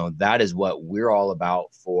 that's, that is what we're all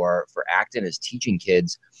about for Acton, is teaching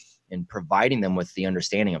kids and providing them with the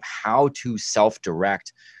understanding of how to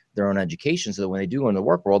self-direct their own education, so that when they do go in the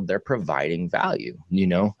work world, they're providing value.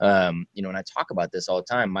 And I talk about this all the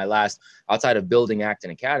time. Outside of building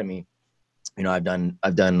Acton Academy, I've done a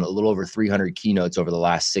little over 300 keynotes over the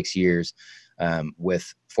last 6 years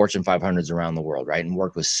with Fortune 500s around the world, right? And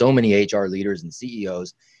worked with so many HR leaders and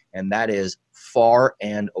CEOs. And that is far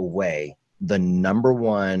and away the number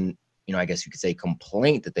one, I guess you could say,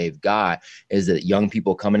 complaint that they've got, is that young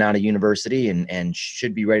people coming out of university and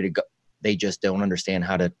should be ready to go, they just don't understand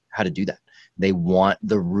how to do that. They want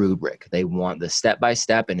the rubric. They want the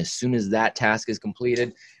step-by-step. And as soon as that task is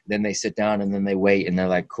completed, then they sit down and then they wait and they're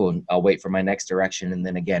like, cool, I'll wait for my next direction. And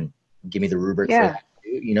then again, give me the rubric for Yeah. that,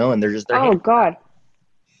 and they're Oh hands. God.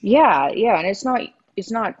 Yeah, yeah, and it's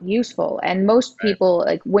not useful. And most Right. people,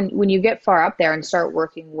 like when you get far up there and start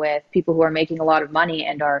working with people who are making a lot of money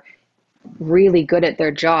and are really good at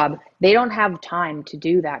their job, they don't have time to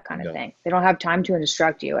do that kind of Bingo. thing. They don't have time to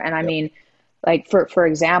instruct you. And I Yep. mean, like for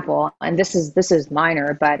example, and this is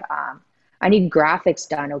minor, but I need graphics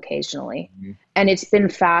done occasionally, Mhm. and it's been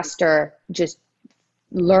faster just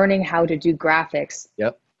learning how to do graphics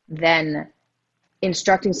Yep. than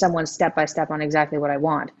instructing someone step by step on exactly what I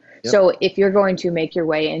want. Yep. So if you're going to make your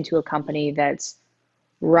way into a company that's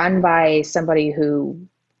run by somebody who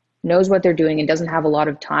knows what they're doing and doesn't have a lot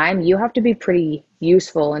of time, you have to be pretty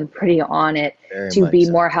useful and pretty on it Very to much be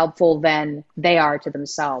so. more helpful than they are to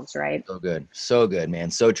themselves, right? So good,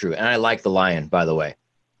 man. So true. And I like the lion, by the way.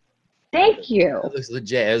 Thank It you. looks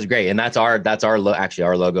legit. It was great. And that's actually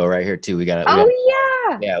our logo right here too. We got Oh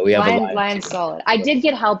yeah. yeah, we have a lion. Lion solid. I did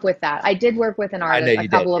get help with that. I did work with an I know artist, a you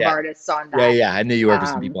did. couple of Yeah. artists on Yeah. that. Yeah. I knew you worked with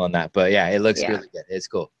some Um, people on that, but yeah, it looks yeah. really good. It's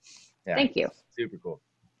cool. Yeah. Thank you. Super cool.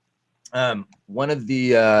 One of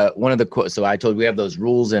the quotes, so I told you we have those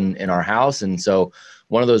rules in our house. And so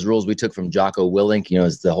one of those rules we took from Jocko Willink,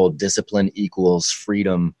 is the whole discipline equals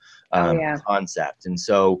freedom Oh yeah. concept. And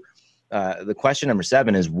so the question number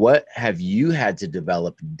 7 is, what have you had to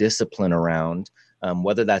develop discipline around,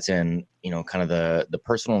 whether that's in, kind of the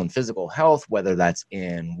personal and physical health, whether that's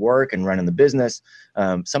in work and running the business,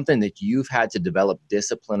 something that you've had to develop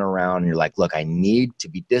discipline around. And you're like, look, I need to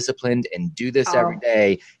be disciplined and do this every Oh,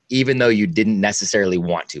 day, even though you didn't necessarily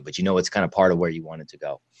want to, but it's kind of part of where you wanted to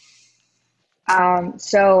go.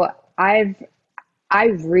 so I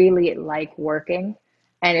really like working.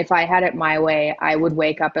 And if I had it my way, I would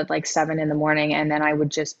wake up at like 7 in the morning and then I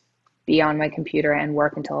would just be on my computer and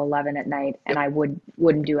work until 11 at night and Yep. I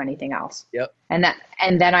wouldn't do anything else. Yep. And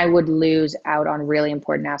then I would lose out on really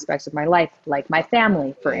important aspects of my life, like my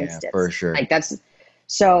family, for Yeah, for instance. sure. Like that's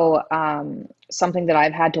so something that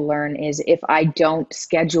I've had to learn is if I don't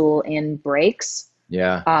schedule in breaks,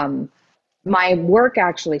 Yeah. um, my work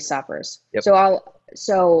actually suffers. Yep.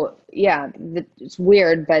 So yeah, it's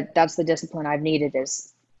weird, but that's the discipline I've needed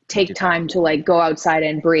is take time to like go outside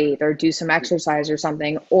and breathe or do some exercise or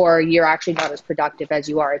something, or you're actually not as productive as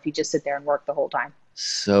you are if you just sit there and work the whole time.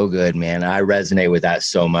 So good, man. I resonate with that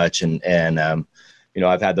so much. And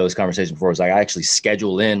I've had those conversations before. It's like, I actually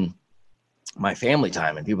schedule in my family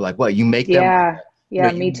time, and people are like, what, you make them, Yeah. Yeah,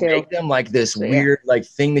 me you too. make them like this So yeah. weird, like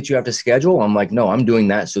thing that you have to schedule. I'm like, no, I'm doing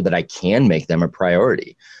that so that I can make them a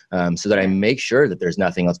priority. So that I Yeah. make sure that there's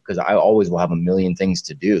nothing else, because I always will have a million things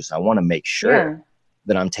to do. So I want to make sure Yeah.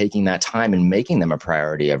 that I'm taking that time and making them a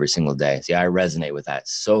priority every single day. See, I resonate with that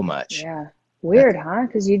so much. Yeah. That's Weird, huh?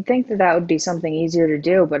 Because you'd think that that would be something easier to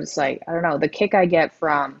do, but it's like, I don't know, the kick I get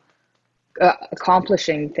from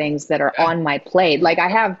accomplishing things that are yeah, on my plate. Like I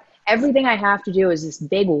have everything I have to do is this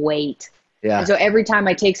big weight. And yeah, so every time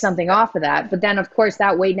I take something off of that, but then of course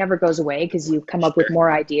that weight never goes away because you come up with sure.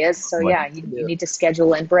 more ideas. So More yeah, things to you do. need to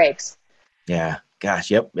schedule in breaks. Yeah. Gosh.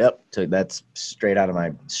 Yep. So that's straight out of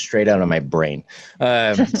my brain.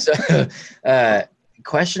 So, uh,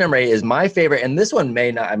 question number 8 is my favorite, and this one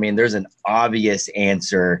may not. I mean, there's an obvious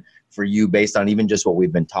answer for you based on even just what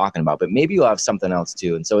we've been talking about, but maybe you'll have something else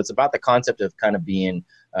too. And so it's about the concept of kind of being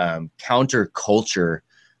counterculture,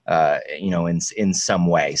 in some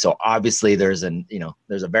way. So obviously there's a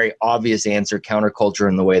very obvious answer, counterculture,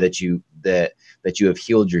 in the way that you have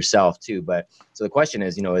healed yourself too. But so the question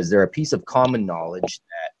is there a piece of common knowledge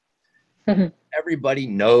that everybody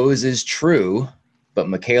knows is true, but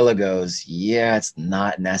Mikhaila goes, yeah, it's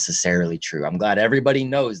not necessarily true. I'm glad everybody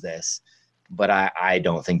knows this, but I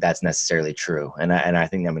don't think that's necessarily true. And I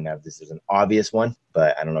think, I mean, this is an obvious one,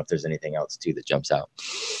 but I don't know if there's anything else too that jumps out.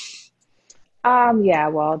 Yeah,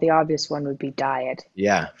 well, the obvious one would be diet.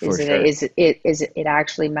 Yeah, for Is sure. it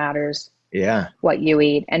actually matters Yeah. what you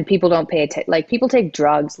eat, and people don't pay attention. Like people take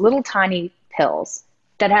drugs, little tiny pills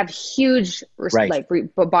that have huge Right.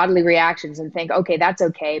 bodily reactions, and think, okay, that's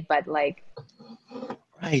okay, but like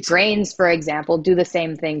Right. grains, for example, do the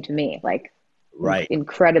same thing to me, like Right.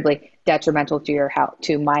 incredibly detrimental to your health,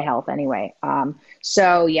 to my health anyway.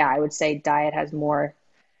 So yeah, I would say diet has more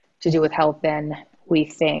to do with health than we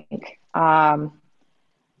think. And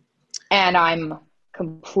I'm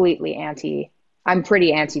pretty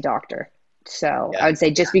anti-doctor. So I Yeah. would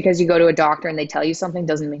say just because you go to a doctor and they tell you something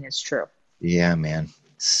doesn't mean it's true. Yeah, man.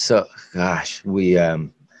 So, gosh,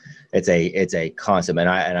 it's a concept. And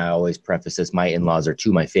I always preface this. My in-laws are two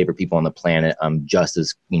of my favorite people on the planet. I'm just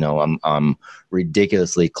as, I'm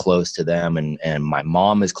ridiculously close to them, and my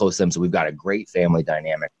mom is close to them. So we've got a great family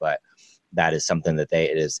dynamic, but that is something that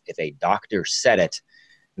if a doctor said it,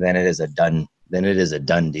 then it is a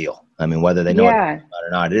done deal. I mean, whether they know it Yeah. or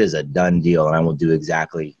not, it is a done deal. And I will do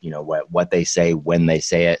exactly, what they say when they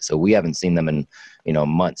say it. So we haven't seen them in,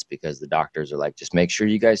 months, because the doctors are like, just make sure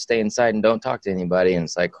you guys stay inside and don't talk to anybody. And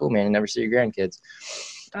it's like, cool, man, you never see your grandkids.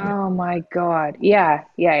 Oh my God. Yeah.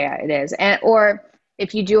 Yeah. Yeah. It is. Or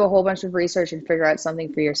if you do a whole bunch of research and figure out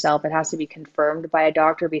something for yourself, it has to be confirmed by a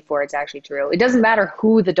doctor before it's actually true. It doesn't matter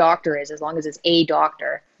who the doctor is, as long as it's a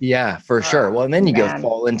doctor. Yeah, for sure. Well, and then you go Man.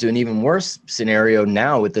 fall into an even worse scenario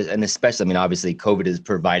now and especially, I mean, obviously COVID has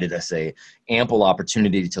provided us a ample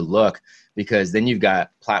opportunity to look, because then you've got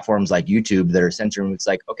platforms like YouTube that are censoring. It's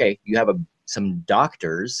like, okay, you have some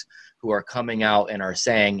doctors who are coming out and are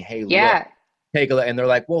saying, hey, look, Yeah. take a look. And they're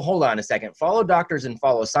like, well, hold on a second, follow doctors and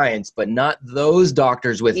follow science, but not those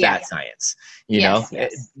doctors with Yeah. that science, Yes.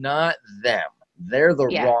 Yes. not them. They're the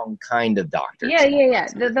Yeah. wrong kind of doctors. Yeah, yeah,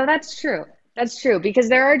 yeah. That's true. That's true. Because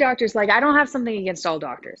there are doctors, like, I don't have something against all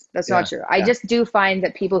doctors. That's not Yeah. true. I Yeah, just do find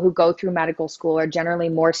that people who go through medical school are generally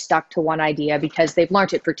more stuck to one idea because they've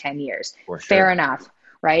learned it for 10 years. for sure. Fair enough,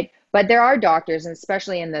 right? But there are doctors, and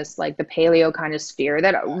especially in this, like, the paleo kind of sphere,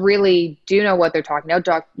 that really do know what they're talking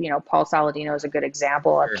about. Paul Saladino is a good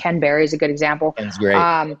example. Sure. Ken Berry is a good example. That's great.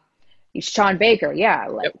 Sean Baker, yeah,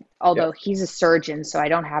 like, Yep. although Yep. he's a surgeon, so I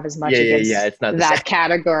don't have as much Yeah. against It's not the that same.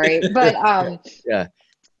 category. But Yeah.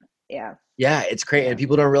 yeah, Yeah, it's crazy, yeah, and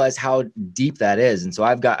people don't realize how deep that is. And so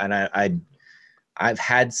I've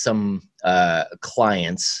had some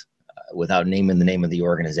clients, without naming the name of the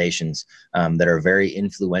organizations, that are very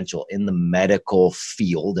influential in the medical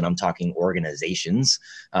field, and I'm talking organizations.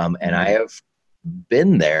 And I have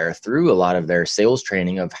been there through a lot of their sales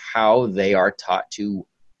training of how they are taught to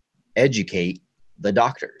educate the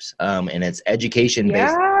doctors. And it's education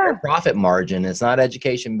based on their yeah, profit margin. It's not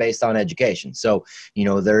education based on education. So,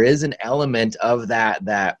 there is an element of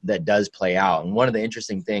that does play out. And one of the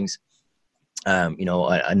interesting things,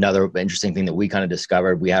 another interesting thing that we kind of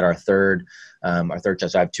discovered, we had our third child.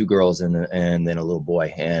 So I have two girls and then a little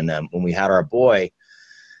boy. And when we had our boy,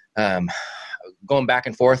 going back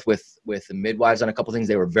and forth with the midwives on a couple things,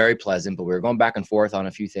 they were very pleasant, but we were going back and forth on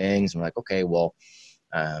a few things. And we're like, okay, well,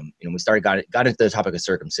 we got into the topic of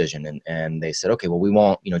circumcision, and they said, okay, well, we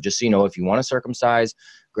won't, just so you know, if you want to circumcise,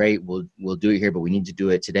 great, we'll do it here, but we need to do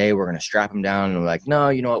it today. We're going to strap him down. And we're like, no,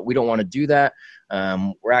 you know what? We don't want to do that.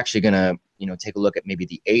 We're actually going to, take a look at maybe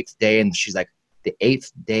the 8th day. And she's like, the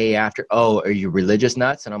 8th day after, oh, are you religious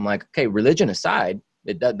nuts? And I'm like, okay, religion aside,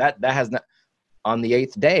 that has not, on the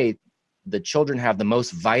 8th day, the children have the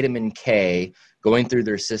most vitamin K going through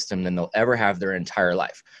their system than they'll ever have their entire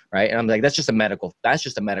life. Right. And I'm like, that's just a medical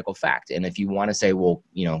fact. And if you want to say, well,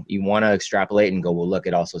 you want to extrapolate and go, well, look,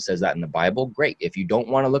 it also says that in the Bible. Great. If you don't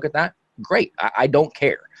want to look at that, great. I don't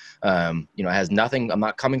care. It has nothing. I'm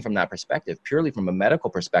not coming from that perspective, purely from a medical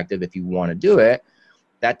perspective. If you want to do it,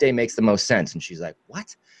 that day makes the most sense. And she's like,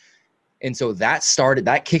 what? And so that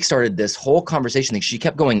kickstarted this whole conversation. She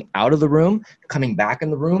kept going out of the room, coming back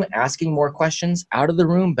in the room, asking more questions, out of the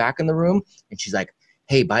room, back in the room. And she's like,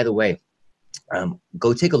 hey, by the way,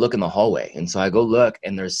 go take a look in the hallway. And so I go look,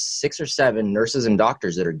 and there's 6 or 7 nurses and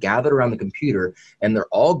doctors that are gathered around the computer, and they're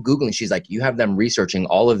all Googling. She's like, you have them researching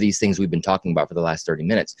all of these things we've been talking about for the last 30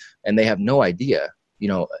 minutes. And they have no idea,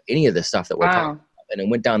 any of this stuff that we're talking about. And it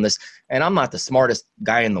went down this, and I'm not the smartest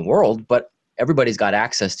guy in the world, but everybody's got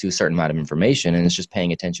access to a certain amount of information, and it's just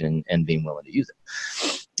paying attention and being willing to use it.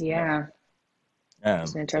 Yeah.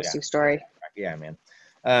 It's an interesting story. Yeah,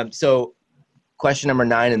 man. So question number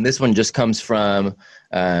 9, and this one just comes from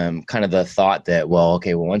kind of the thought that, well,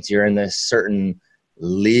 okay, well, once you're in this certain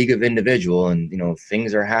league of individual and,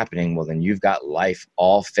 things are happening, well, then you've got life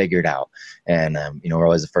all figured out. And, we're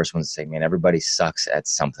always the first ones to say, man, everybody sucks at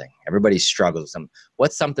something. Everybody struggles with something.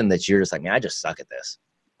 What's something that you're just like, man, I just suck at this.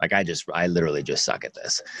 Like, I literally just suck at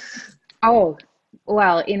this. Oh,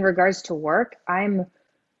 well, in regards to work,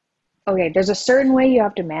 okay, there's a certain way you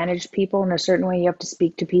have to manage people and a certain way you have to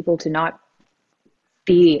speak to people to not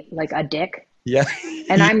be like a dick. Yeah.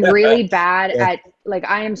 And I'm really bad Yeah. at, like,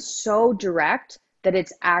 I am so direct that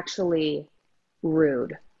it's actually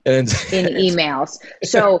rude And in emails.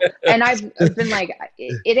 So, and I've been like,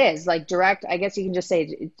 it is like direct. I guess you can just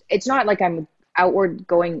say it's not like I'm outward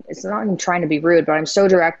going. It's not I'm trying to be rude, but I'm so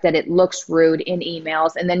direct that it looks rude in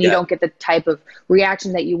emails, and then you don't get the type of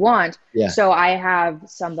reaction that you want. Yeah. So I have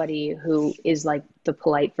somebody who is like the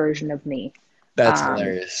polite version of me. That's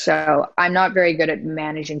hilarious. So I'm not very good at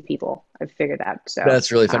managing people. I've figured that. So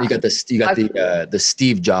that's really funny. You got the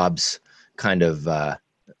Steve Jobs kind of.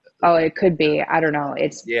 Oh, it could be. I don't know.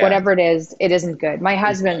 It's whatever it is. It isn't good. My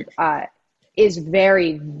husband is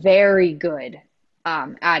very, very good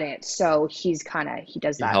at it. So he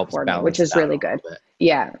does that for me, which is really good.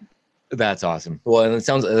 Yeah. That's awesome. Well, and it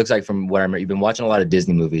looks like from what I remember, you've been watching a lot of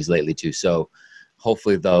Disney movies lately too. So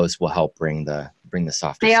hopefully those will help bring the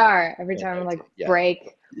softer. They are every time I'm like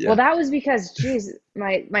break. Yeah. Well, that was because, geez,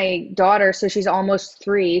 my daughter, so she's almost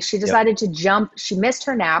 3. She decided to jump. She missed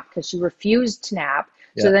her nap because she refused to nap.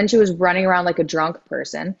 So then she was running around like a drunk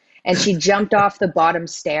person, and she jumped off the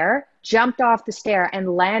stair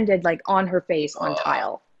and landed like on her face on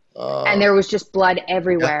tile. And there was just blood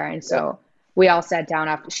everywhere. And so we all sat down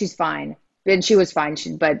after. She's fine. And she was fine.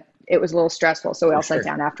 But it was a little stressful. So we all sat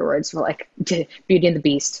down afterwards for like Beauty and the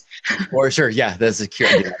Beast. For sure. Yeah. That's a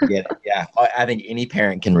cute. Yeah. I think any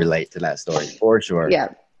parent can relate to that story for sure. Yeah.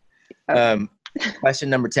 Okay. Question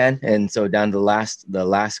number 10. And so down to the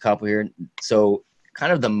last couple here. So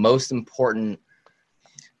kind of the most important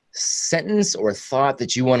sentence or thought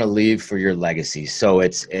that you want to leave for your legacy. So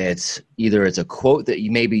it's either it's a quote that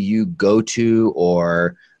you go to,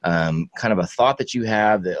 or kind of a thought that you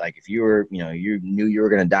have that, like, if you were, you knew you were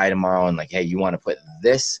going to die tomorrow and like, hey, you want to put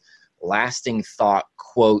this lasting thought,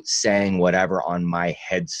 quote, saying whatever on my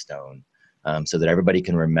headstone, so that everybody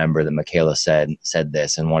can remember that Mikhaila said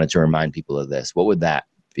this and wanted to remind people of this. What would that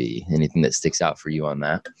be? Anything that sticks out for you on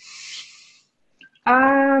that?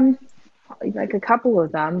 Like a couple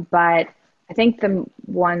of them, but I think the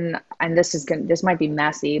one, and this might be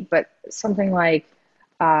messy, but something like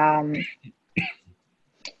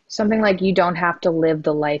you don't have to live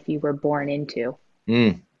the life you were born into.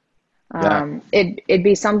 It'd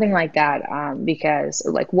be something like that, because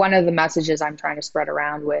like one of the messages I'm trying to spread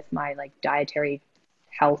around with my like dietary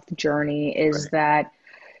health journey is that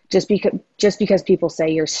just because people say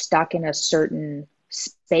you're stuck in a certain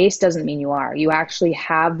space doesn't mean you are. You actually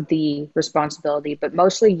have the responsibility, but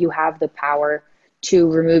mostly you have the power to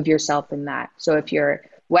remove yourself from that. So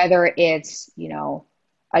whether it's,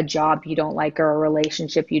 a job you don't like, or a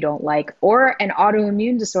relationship you don't like, or an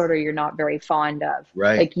autoimmune disorder you're not very fond of,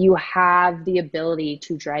 like, you have the ability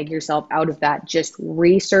to drag yourself out of that. Just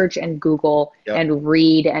research and Google and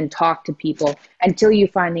read and talk to people until you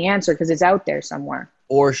find the answer, because it's out there somewhere.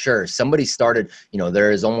 For sure. Somebody started,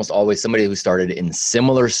 there is almost always somebody who started in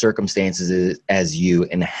similar circumstances as you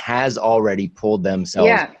and has already pulled themselves.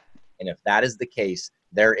 Yeah. And if that is the case,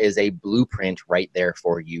 there is a blueprint right there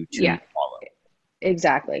for you to follow.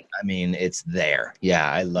 Exactly. I mean, it's there.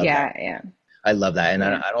 Yeah. I love that. Yeah. I love that. And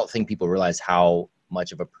I don't think people realize how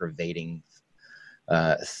much of a pervading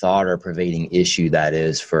thought or pervading issue that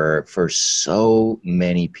is for so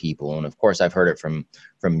many people. And of course, I've heard it from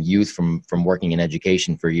youth, from working in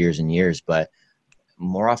education for years and years, but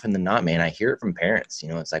more often than not, man, I hear it from parents.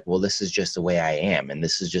 It's like, well, this is just the way I am, and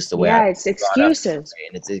this is just the way it's excuses.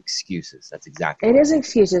 And it's excuses. That's exactly it is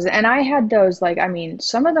excuses. And I had those, like, I mean,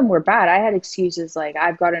 some of them were bad. I had excuses like,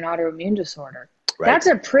 I've got an autoimmune disorder. Right. That's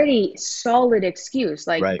a pretty solid excuse.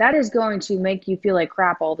 Like, that is going to make you feel like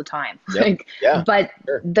crap all the time. Yep.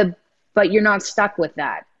 But you're not stuck with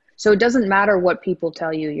that. So it doesn't matter what people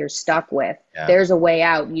tell you you're stuck with. Yeah. There's a way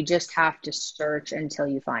out. You just have to search until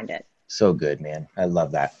you find it. So good, man. I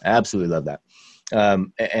love that. I absolutely love that.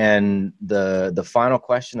 And the final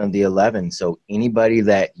question of the 11. So anybody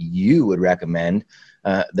that you would recommend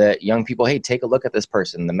that young people, hey, take a look at this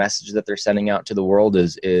person. The message that they're sending out to the world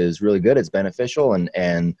is really good. It's beneficial.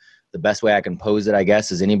 And the best way I can pose it, I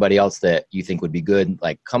guess, is anybody else that you think would be good,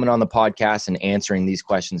 like coming on the podcast and answering these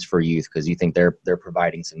questions for youth, because you think they're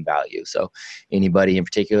providing some value. So anybody in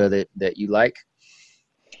particular that you like?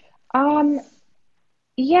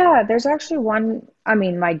 Yeah, there's actually one. I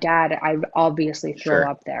mean, my dad, I obviously throw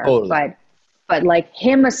up there, but But like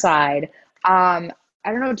him aside, I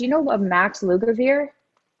don't know. Do you know of Max Lugavere?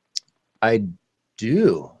 I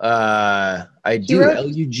do. I He do. wrote,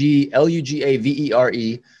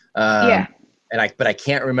 Lugavere. yeah, But I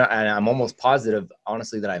can't remember. And I'm almost positive,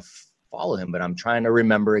 honestly, that I follow him, but I'm trying to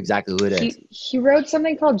remember exactly who it is. he wrote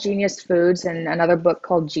something called Genius Foods and another book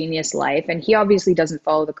called Genius Life. And he obviously doesn't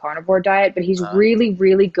follow the carnivore diet, but he's really,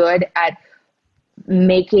 really good at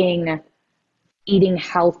making eating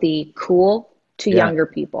healthy cool to Yeah. younger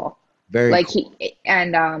people. Very Like cool.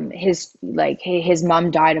 his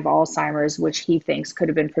mom died of Alzheimer's, which he thinks could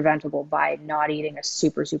have been preventable by not eating a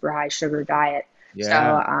super, super high sugar diet. So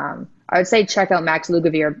Yeah. I would say check out Max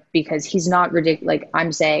Lugavere because he's not ridiculous. Like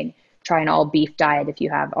I'm saying, try an all beef diet if you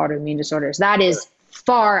have autoimmune disorders. That is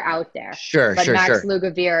far out there. Sure, But sure, Max sure.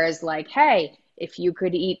 Lugavere is like, hey, if you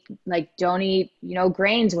could eat like don't eat,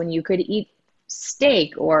 grains when you could eat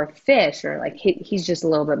steak or fish or like he's just a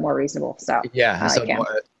little bit more reasonable. So Yeah. I So, like him.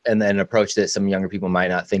 and then approach that some younger people might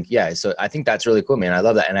not think. Yeah. So I think that's really cool, man. I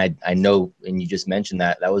love that. And I know, and you just mentioned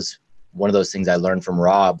that was one of those things I learned from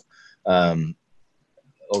Rob,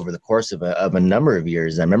 over the course of a number of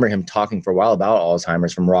years. I remember him talking for a while about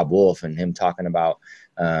Alzheimer's from Rob Wolf and him talking about,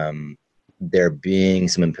 there being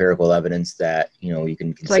some empirical evidence that, you can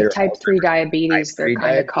It's like consider type 3 type diabetes, they're 3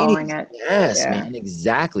 kind of calling diabetes. it. Yes, Yeah. man,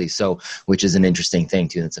 exactly. So, which is an interesting thing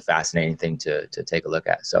too. That's a fascinating thing to take a look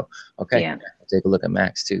at. So, okay, Yeah. I'll take a look at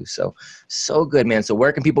Max too. So good, man. So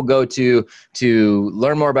where can people go to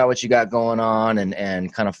learn more about what you got going on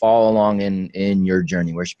and kind of follow along in your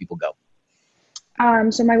journey? Where should people go?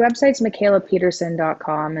 So my website's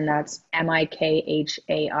MikhailaPeterson.com, and that's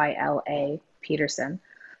Mikhaila Peterson.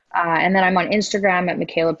 And then I'm on Instagram at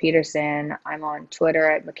Mikhaila Peterson. I'm on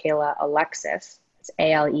Twitter at Mikhaila Alexis. It's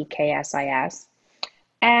Aleksis.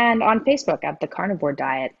 And on Facebook at The Carnivore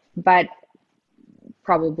Diet. But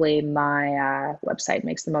probably my website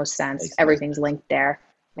makes the most sense. Makes the most Everything's linked there.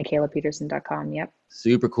 MikhailaPeterson.com. Yep.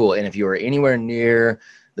 Super cool. And if you are anywhere near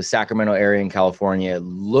the Sacramento area in California, it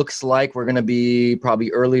looks like we're going to be probably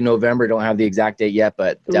early November. Don't have the exact date yet,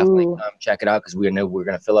 but definitely Ooh. check it out because we know we're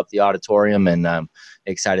going to fill up the auditorium, and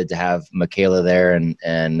excited to have Mikhaila there and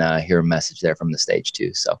hear a message there from the stage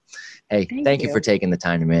too. So, hey, thank you for taking the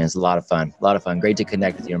time, man. It's a lot of fun. A lot of fun. Great to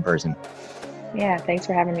connect with you in person. Yeah, thanks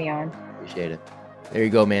for having me on. Appreciate it. There you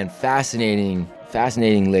go, man. Fascinating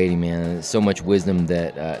lady, man. So much wisdom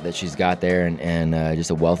that she's got there, and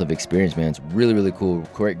just a wealth of experience, man. It's really, really cool.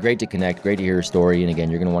 Great to connect. Great to hear her story. And again,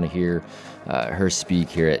 you're going to want to hear her speak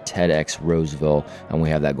here at TEDx Roseville, and we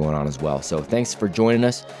have that going on as well. So thanks for joining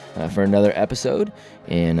us for another episode.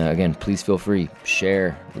 And again, please feel free,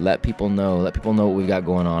 share, let people know what we've got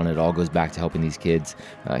going on. It all goes back to helping these kids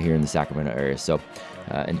here in the Sacramento area. So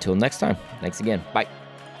until next time, thanks again. Bye.